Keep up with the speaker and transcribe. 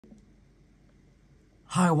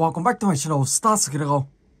Hi, welcome back to my channel. Start get go.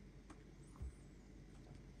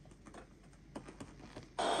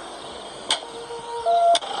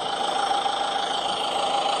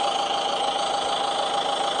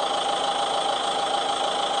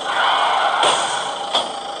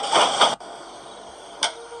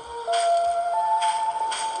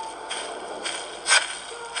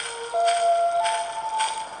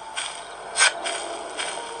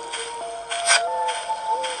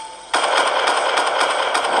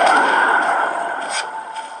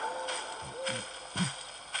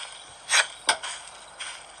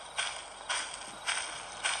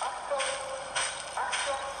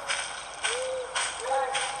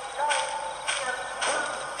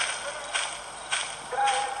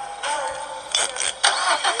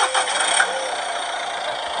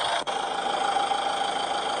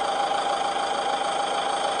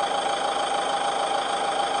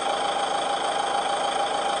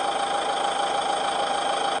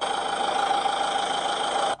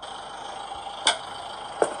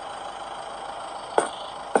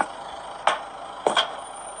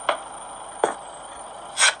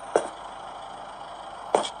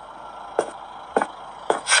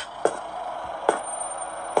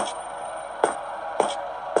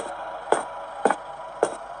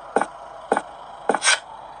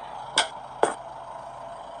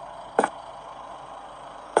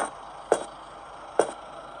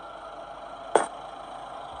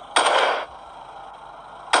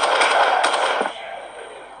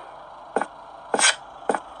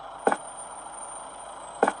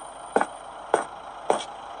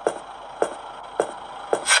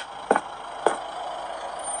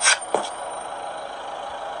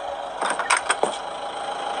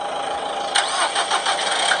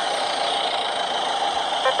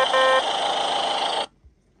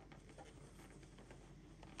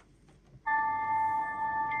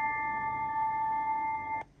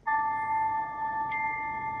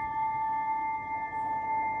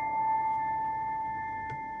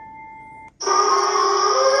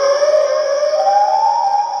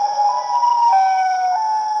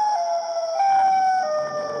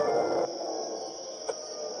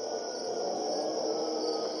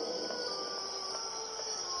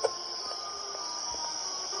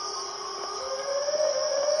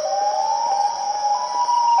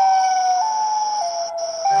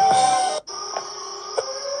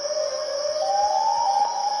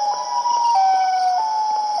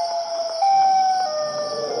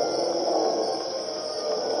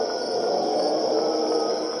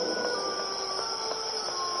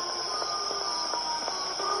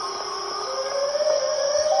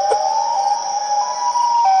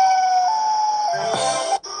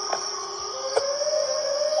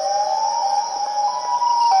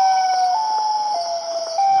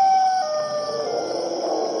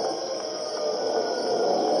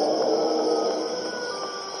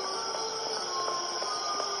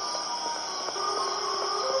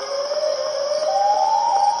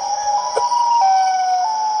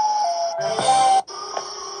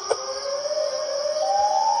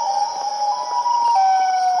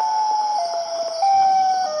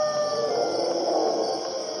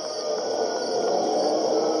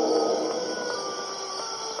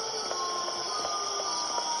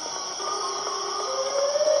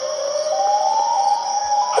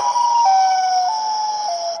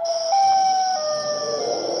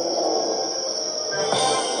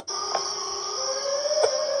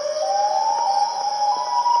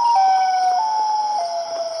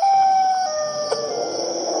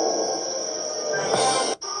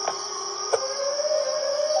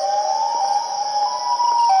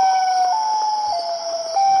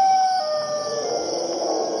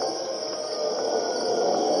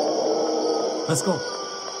 Let's go.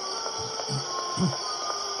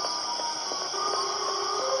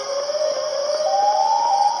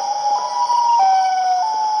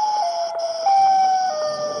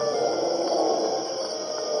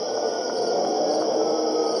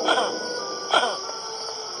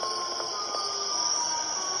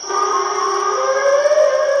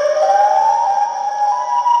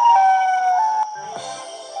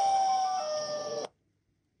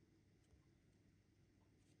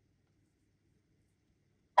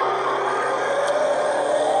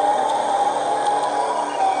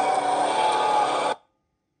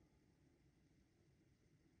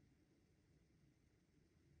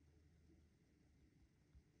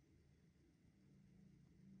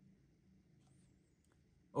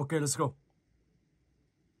 Okay, let's go.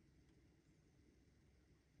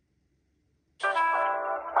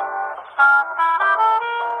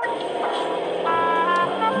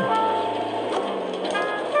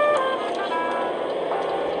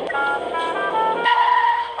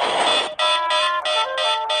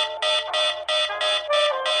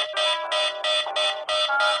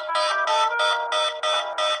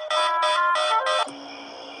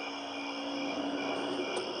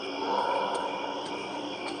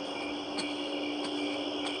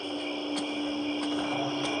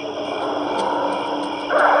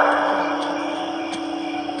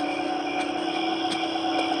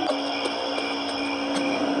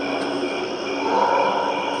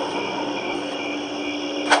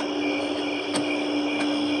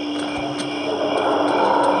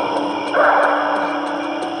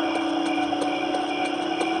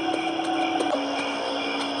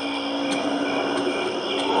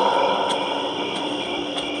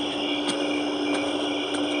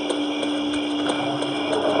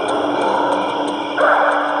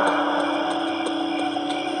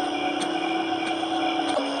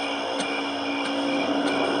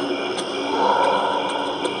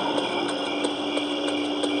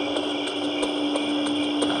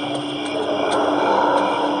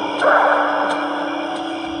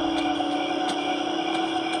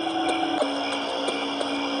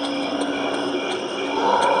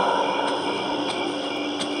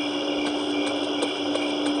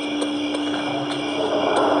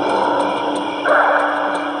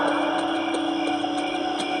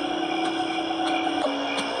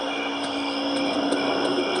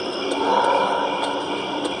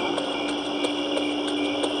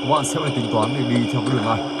 các bạn sẽ phải tính toán để đi theo cái đường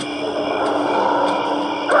này.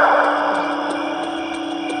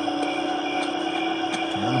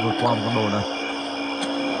 Chúng ta vượt qua một con đồ này.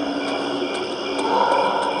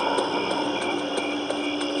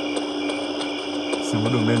 Xem có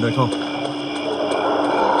đường lên đây không.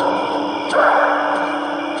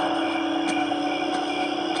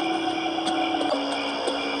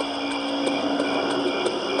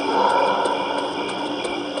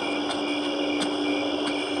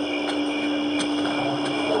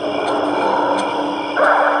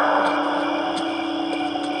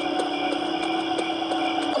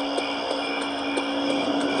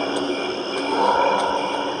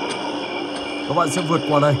 Các bạn sẽ vượt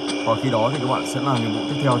qua đây và khi đó thì các bạn sẽ làm nhiệm vụ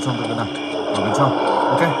tiếp theo trong tựa game này ở bên trong.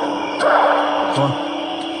 Ok. Rồi.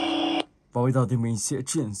 Và bây giờ thì mình sẽ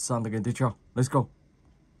chuyển sang tựa game tiếp theo. Let's go.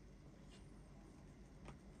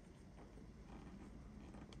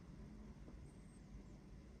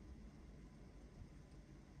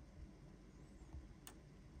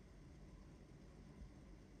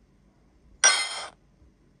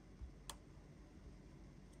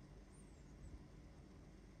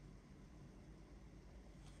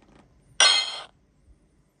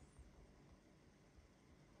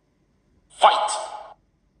 Fight!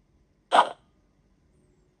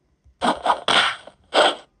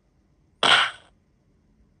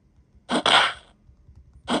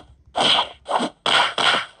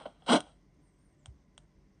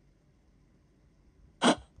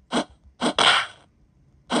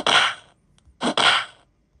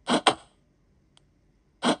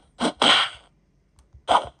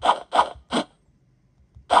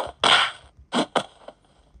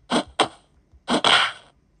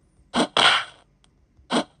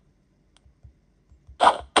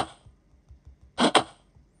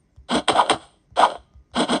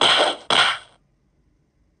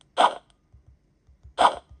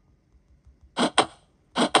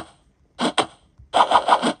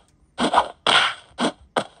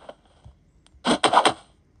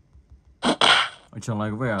 Trường này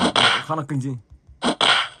có vẻ khá là kinh dị.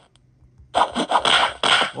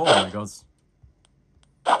 Oh my god.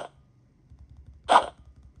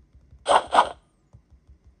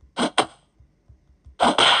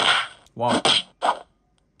 Wow.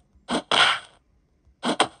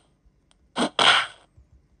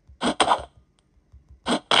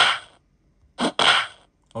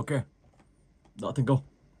 Ok. Đã thành công.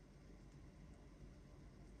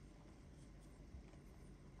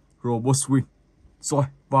 Robot Swing. Rồi,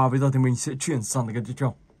 và bây giờ thì mình sẽ chuyển sang cái tiếp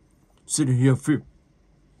theo. Siren here phim.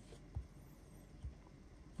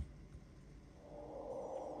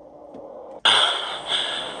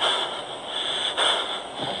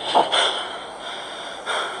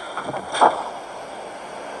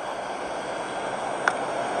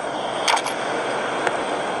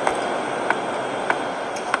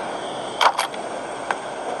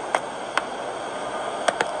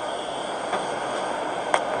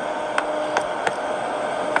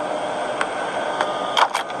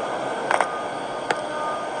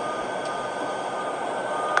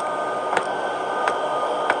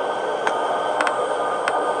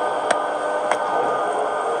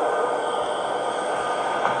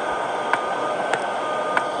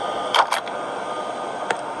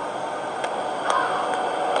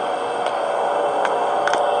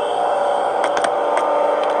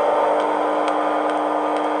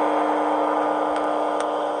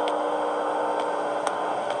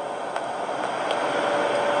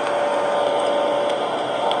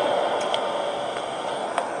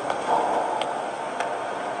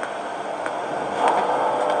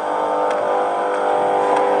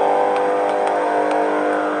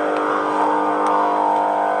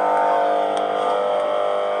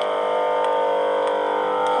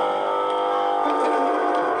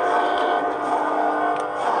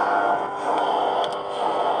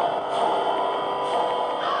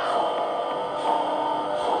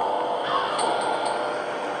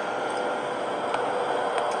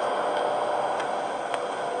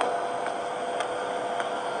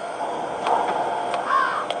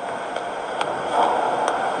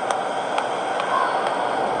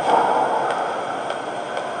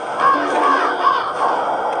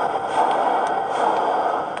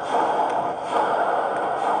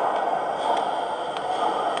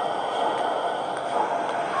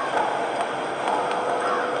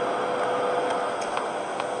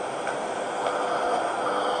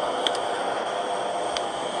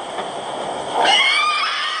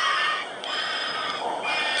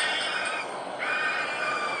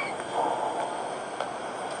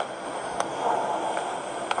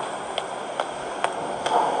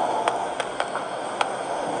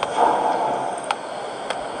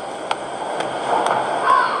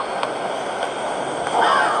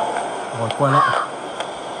 quay lại.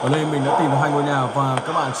 Ở đây mình đã tìm được 2 ngôi nhà và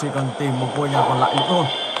các bạn chỉ cần tìm một ngôi nhà còn lại nữa thôi.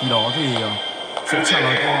 Khi đó thì sẽ trả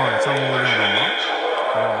lời câu hỏi trong ngôi nhà đó.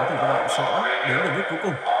 Từ đó thì các bạn sẽ đến điểm đích cuối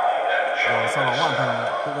cùng. Rồi sau đó hoàn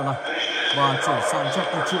thành tự điều này và chuyển sang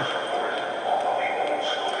chapter 2.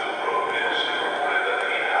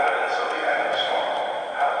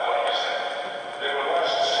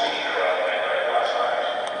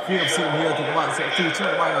 Khi gặp Siren here thì các bạn sẽ phi chiếc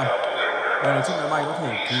máy bay này. Đây là chiếc máy bay có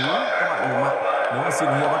thể cứu các bạn một mạng nếu mà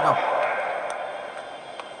Siren here bắt gặp.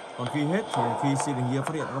 Còn khi hết thì khi Siren here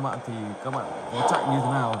phát hiện các bạn thì các bạn có chạy như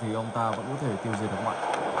thế nào thì ông ta vẫn có thể tiêu diệt được các bạn.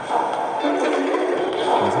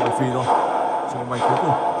 Mình sẽ phải phi thôi. Chiếc máy bay cuối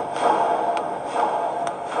cùng.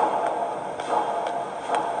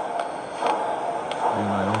 Đường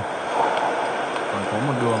này thôi. Còn có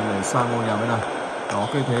một đường để sang ngôi nhà bên này. Đó,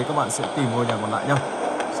 khi thế các bạn sẽ tìm ngôi nhà còn lại nhá.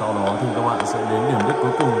 Sau đó thì các bạn sẽ đến điểm đích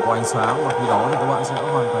cuối cùng của ánh sáng và khi đó thì các bạn sẽ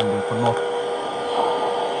hoàn thành được phần 1.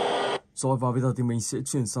 Rồi và bây giờ thì mình sẽ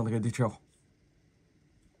chuyển sang cái tiếp theo.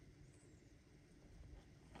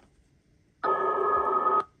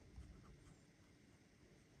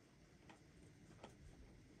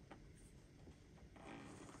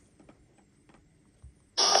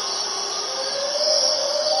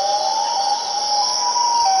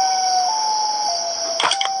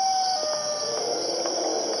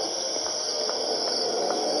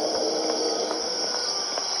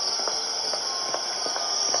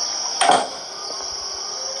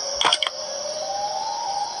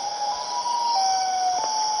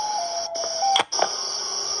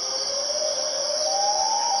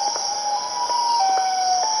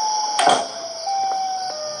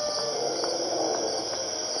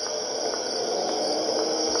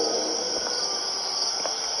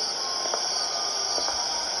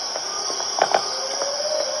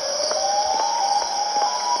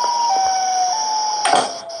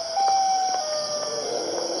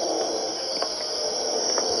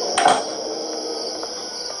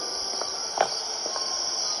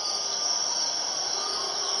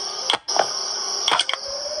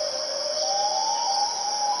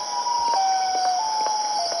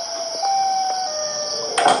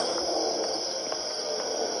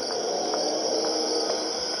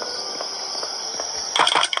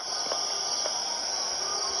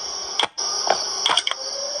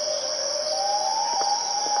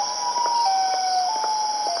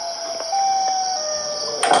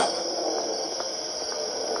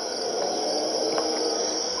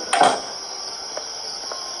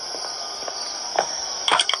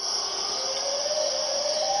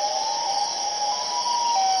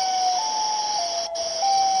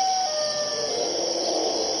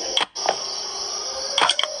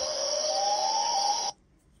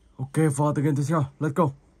 Ok, vào từ game tiếp theo. Let's go.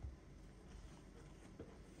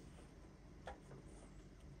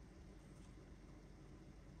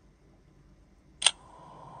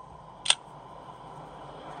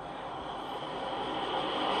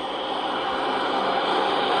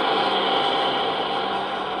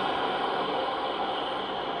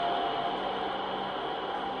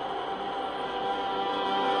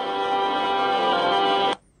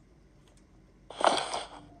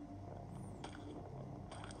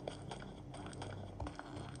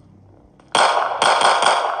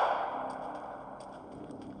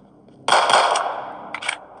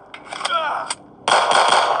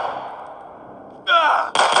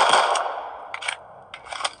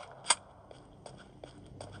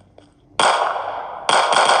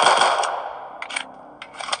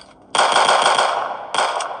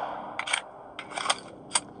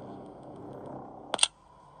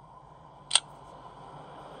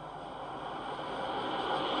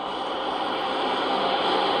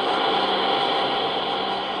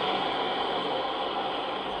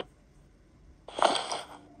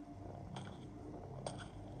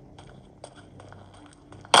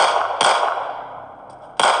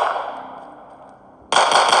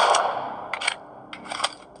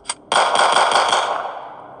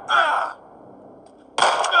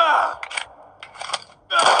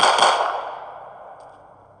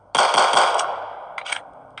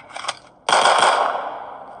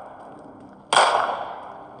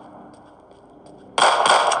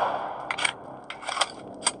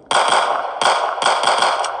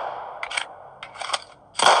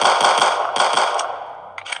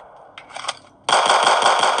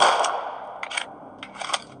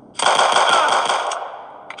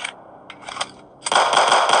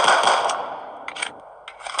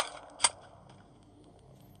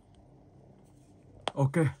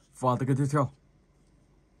 Ok, vào từ cái tiếp theo.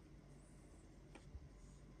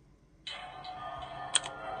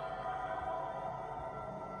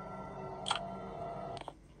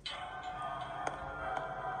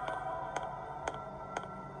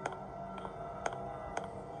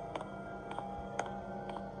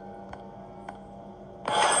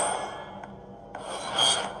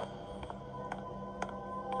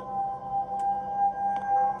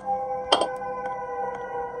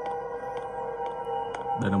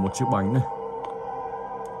 một chiếc bánh này.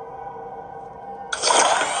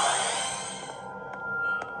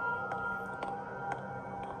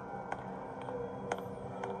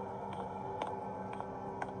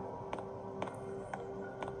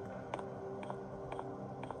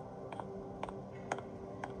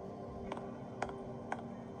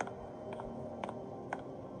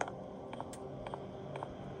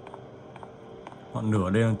 Ngọn lửa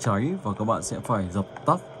đây đang cháy và các bạn sẽ phải dập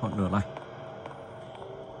tắt ngọn lửa này.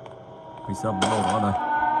 Mình sẽ bấm vào đây.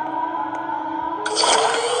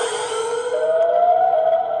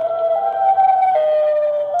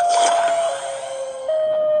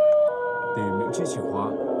 Tìm những chiếc chìa khóa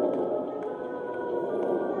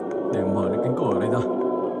để mở những cánh cửa ở đây ra.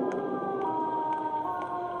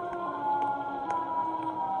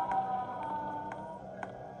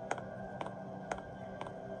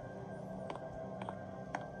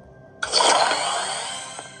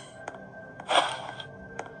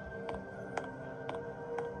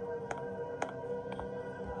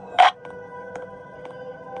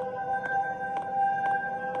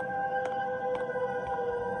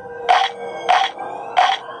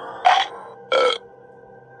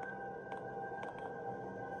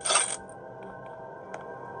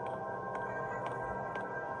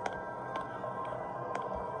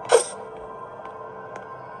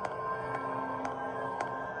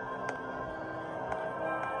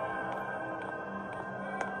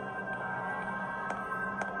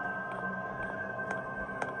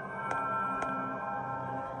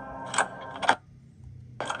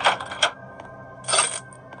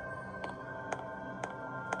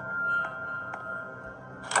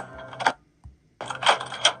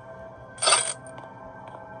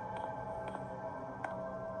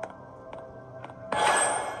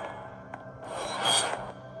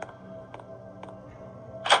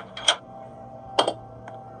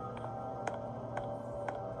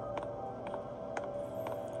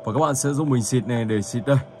 Và các bạn sẽ dùng bình xịt này để xịt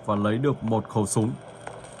đây và lấy được một khẩu súng.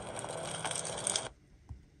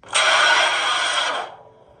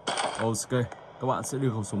 Ok, các bạn sẽ đưa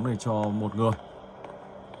khẩu súng này cho một người.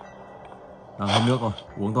 Đang hết nước rồi,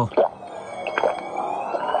 uống thôi.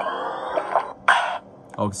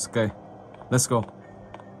 Ok, let's go.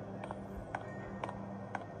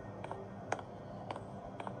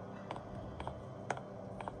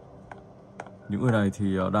 Những người này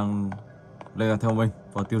thì đang leo theo mình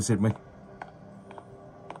và tiêu diệt mình.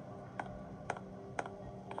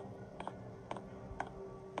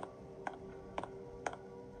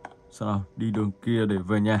 Sao nào, đi đường kia để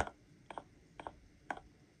về nhà.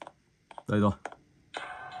 Đây rồi.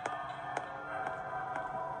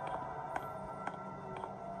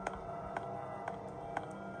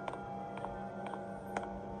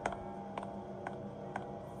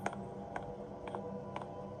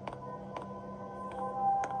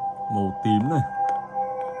 Màu tím này.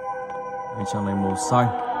 Đây trang này màu xanh.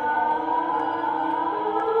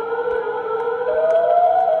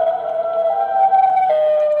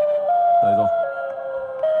 Đây rồi.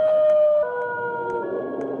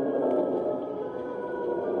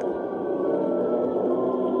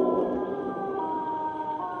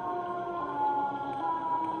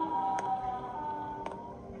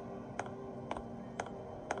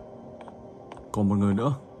 Còn một người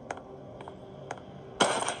nữa.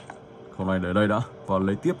 Khẩu này để đây đã và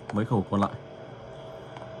lấy tiếp mấy khẩu còn lại.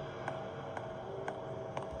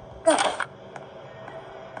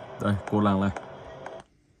 Đây, cô làng này.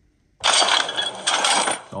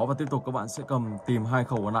 Đó, và tiếp tục các bạn sẽ tìm 2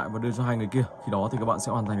 khẩu còn lại và đưa cho 2 người kia. Khi đó thì các bạn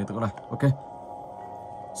sẽ hoàn thành được tựa này. Ok.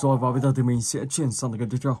 Rồi, và bây giờ thì mình sẽ chuyển sang cái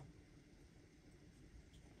tiếp theo.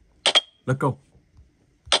 Let's go.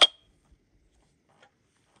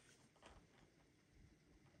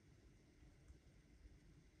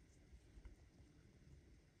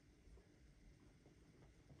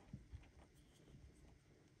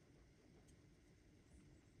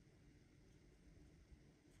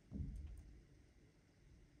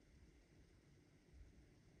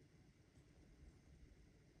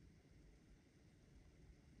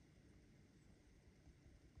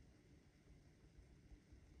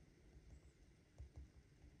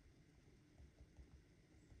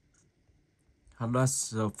 Unless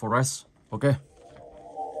the forest. Ok.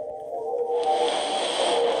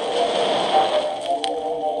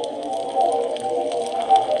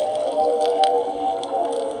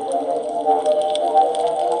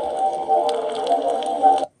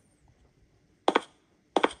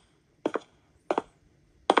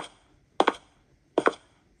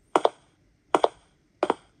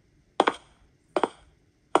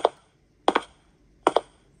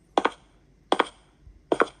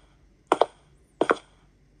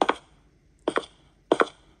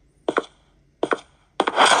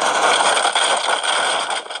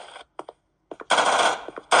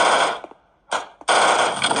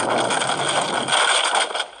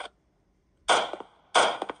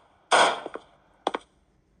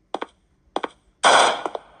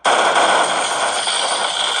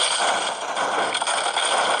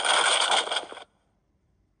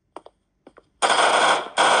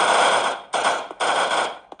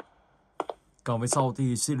 Càng về sau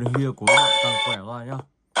thì Siren here của các bạn càng khỏe ra nhá,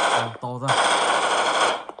 càng to ra.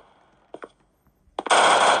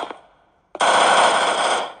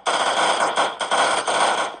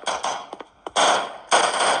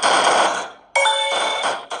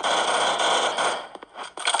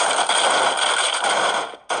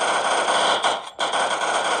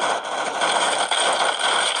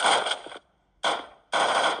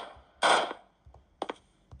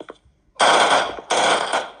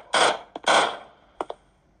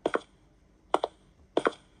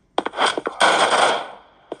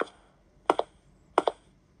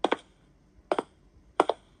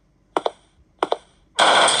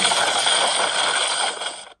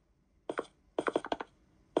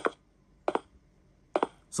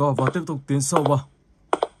 Rồi và tiếp tục tiến sâu vào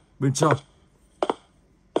bên trong.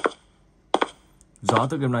 Giá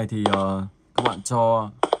tựa game này thì các bạn cho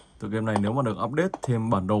tựa game này nếu mà được update thêm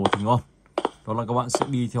bản đồ thì ngon. Đó là các bạn sẽ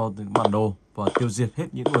đi theo bản đồ và tiêu diệt hết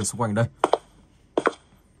những người xung quanh đây.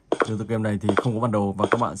 Từ tựa game này thì không có bản đồ và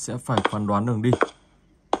các bạn sẽ phải phán đoán đường đi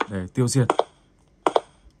để tiêu diệt.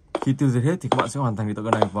 Khi tiêu diệt hết thì các bạn sẽ hoàn thành tựa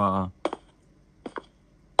game này và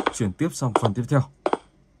chuyển tiếp sang phần tiếp theo.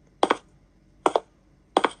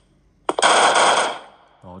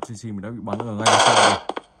 Đó, CC mình đã bị bắn ở ngay sau rồi.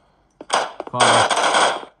 Khoan rồi.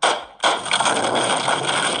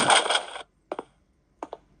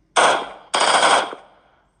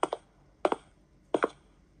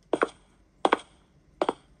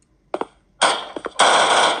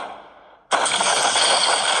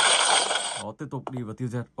 Đó, tiếp tục đi và tiêu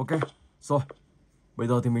diệt. Ok, rồi. Bây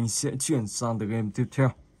giờ thì mình sẽ chuyển sang tựa game tiếp theo.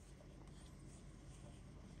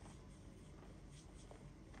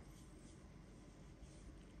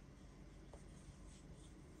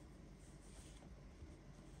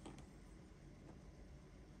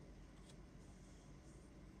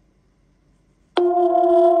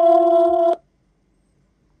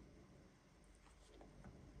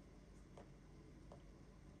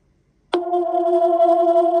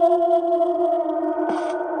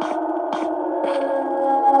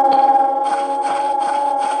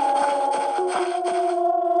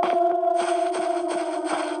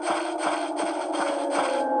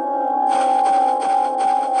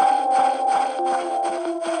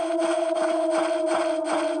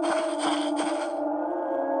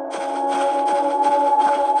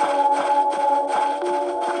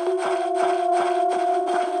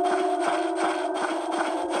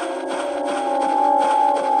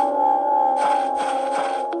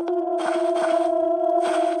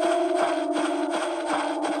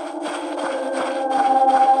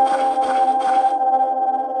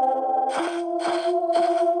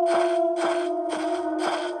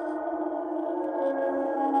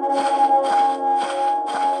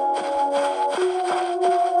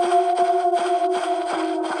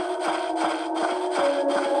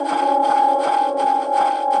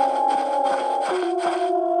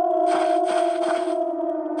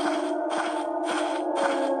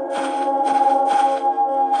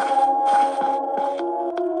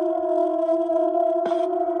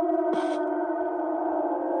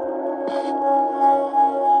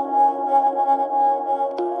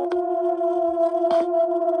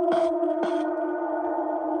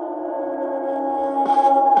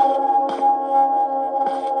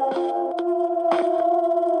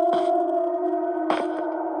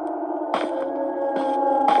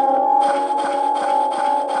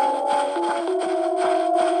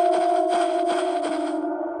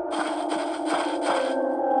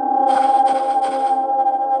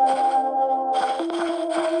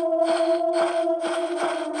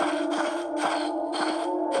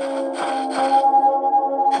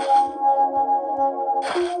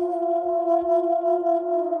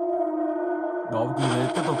 Đó, vì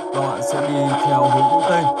thế tiếp tục các bạn sẽ đi theo hướng mũi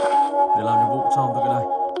tên để làm nhiệm vụ trong tựa game này.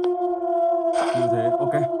 Như thế,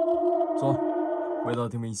 ok. Rồi, bây giờ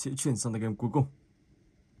thì mình sẽ chuyển sang tựa game cuối cùng.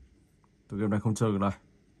 Tựa game này không chơi được này.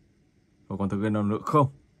 Và còn tựa game nào nữa không?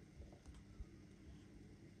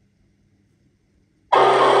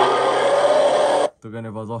 Tựa game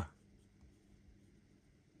này vào rồi.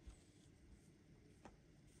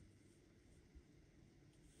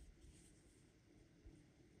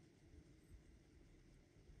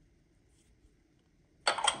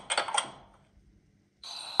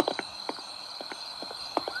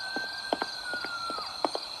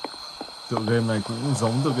 Tựa game này cũng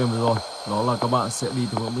giống tựa game vừa rồi. Đó là các bạn sẽ đi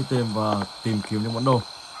từ hướng mũi tên và tìm kiếm những món đồ.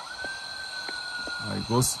 I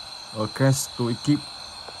was a cache to equip.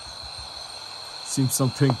 Seems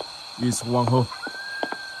something is wrong here.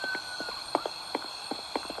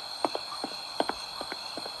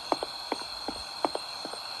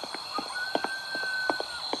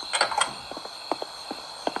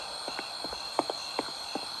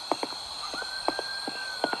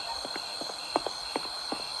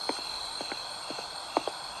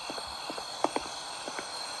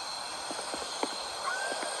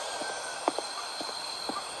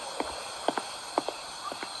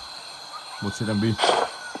 Siren pin.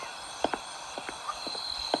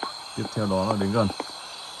 Tiếp theo đó là đến gần.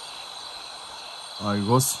 I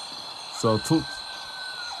was so took.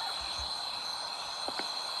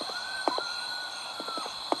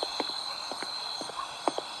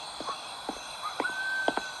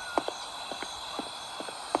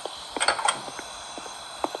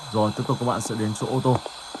 Rồi tiếp tục các bạn sẽ đến chỗ ô tô.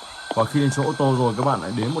 Và khi đến chỗ ô tô rồi các bạn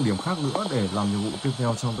lại đến một điểm khác nữa để làm nhiệm vụ tiếp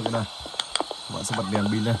theo trong tựa game này. Các bạn sẽ bật đèn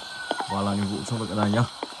pin lên và làm nhiệm vụ trong tựa game này nhé.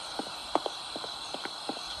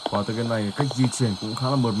 Và tựa game này cách di chuyển cũng khá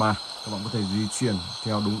là mượt mà. Các bạn có thể di chuyển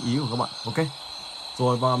theo đúng ý của các bạn. Ok.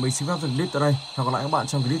 Rồi và mình xin phép dừng clip tại đây. Hẹn gặp lại các bạn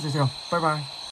trong clip tiếp theo. Bye bye.